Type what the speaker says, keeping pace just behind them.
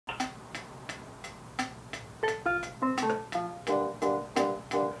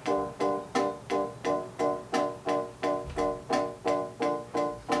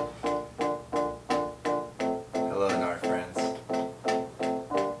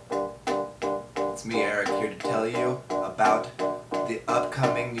It's me, Eric, here to tell you about the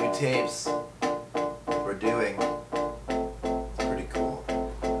upcoming new tapes we're doing. It's pretty cool.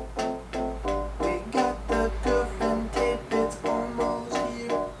 We got the girlfriend tape, it's almost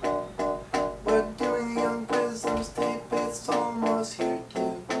here. We're doing the Young Prisms tape, it's almost here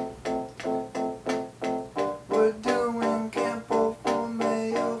too. We're doing Campo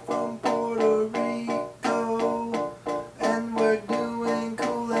Formeo from Puerto Rico. And we're doing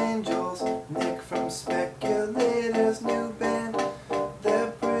Cool Angels, Nick from Speculator's new band.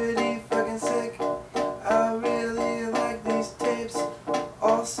 They're pretty fucking sick. I really like these tapes.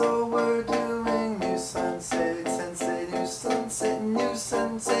 Also we're doing New Sunset, New Sunset. New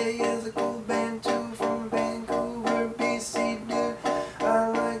Sunset is a cool band too from Vancouver, BC, dude. I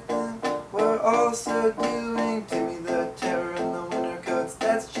like them. We're also doing Timmy the Terror and the Winter Coats.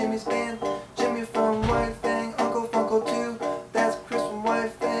 That's Jimmy's band. Jimmy from White Fang, Uncle Funko too. That's Chris from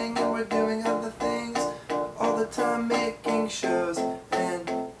White Fang, and we're doing other things all the time, making shows and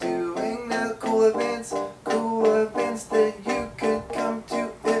doing the cool events that you could come to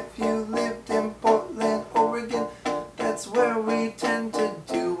if you lived in Portland, Oregon. That's where we tend to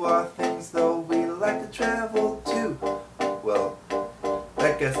do our things, though we like to travel too. Well,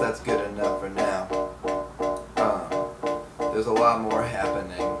 I guess that's good enough for now. There's a lot more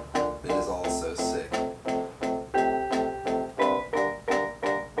happening that is also sick.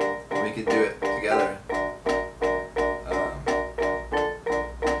 We could do it together.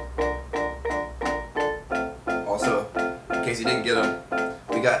 Also, in case you didn't get them,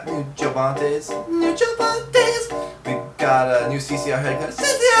 we got new Javantes. We got a new CCR headcut.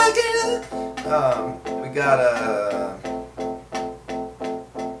 We got a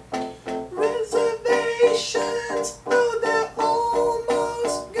reservations, though they're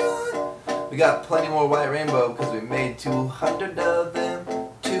almost gone. We got plenty more White Rainbow because we made 200 of them.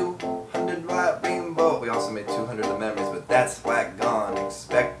 200 White Rainbow. We also made 200 of memories, but that's flat gone.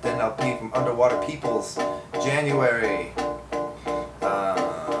 Expect an LP from Underwater Peoples, January.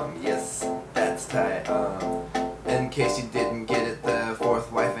 Yes, that's tight. In case you didn't get it, the fourth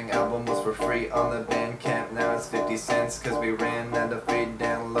Wifing album was for free on the Bandcamp. Now it's 50 cents because we ran out of free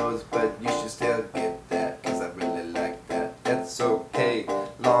downloads, but you should still get that because I really like that. That's okay.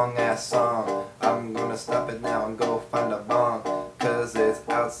 Long ass song. I'm gonna stop it now and go find a bong.